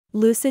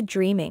Lucid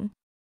dreaming.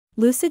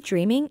 Lucid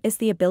dreaming is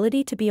the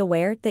ability to be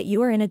aware that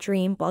you are in a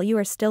dream while you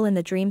are still in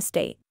the dream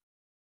state.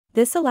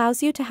 This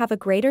allows you to have a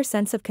greater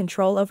sense of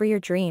control over your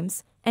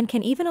dreams, and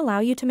can even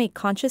allow you to make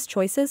conscious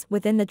choices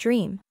within the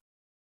dream.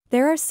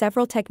 There are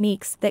several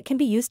techniques that can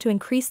be used to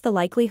increase the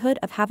likelihood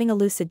of having a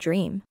lucid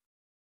dream.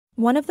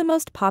 One of the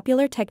most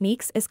popular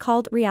techniques is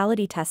called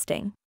reality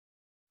testing.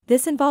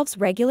 This involves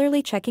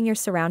regularly checking your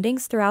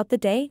surroundings throughout the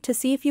day to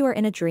see if you are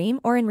in a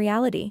dream or in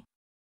reality.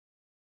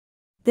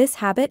 This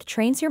habit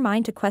trains your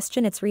mind to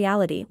question its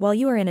reality while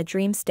you are in a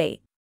dream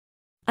state.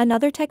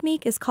 Another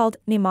technique is called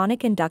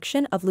mnemonic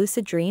induction of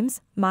lucid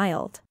dreams,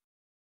 mild.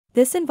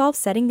 This involves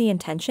setting the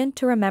intention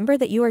to remember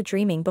that you are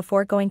dreaming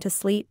before going to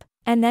sleep,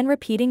 and then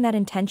repeating that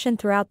intention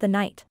throughout the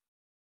night.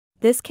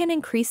 This can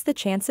increase the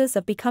chances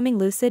of becoming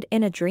lucid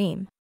in a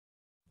dream.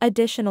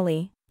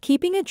 Additionally,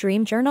 keeping a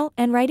dream journal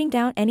and writing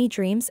down any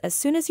dreams as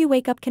soon as you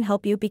wake up can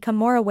help you become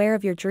more aware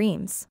of your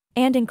dreams,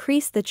 and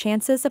increase the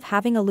chances of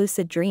having a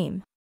lucid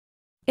dream.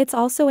 It's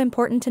also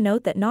important to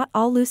note that not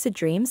all lucid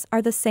dreams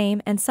are the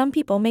same, and some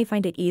people may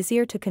find it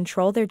easier to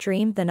control their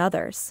dream than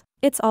others.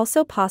 It's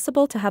also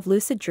possible to have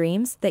lucid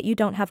dreams that you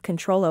don't have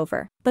control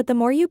over, but the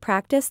more you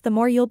practice, the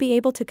more you'll be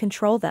able to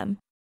control them.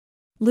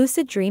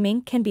 Lucid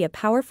dreaming can be a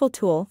powerful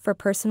tool for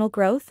personal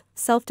growth,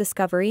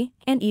 self-discovery,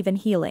 and even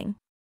healing.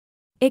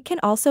 It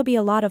can also be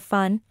a lot of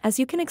fun, as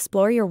you can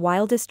explore your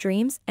wildest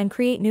dreams and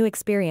create new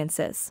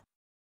experiences.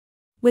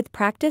 With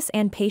practice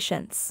and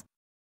patience.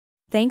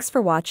 Thanks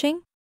for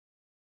watching.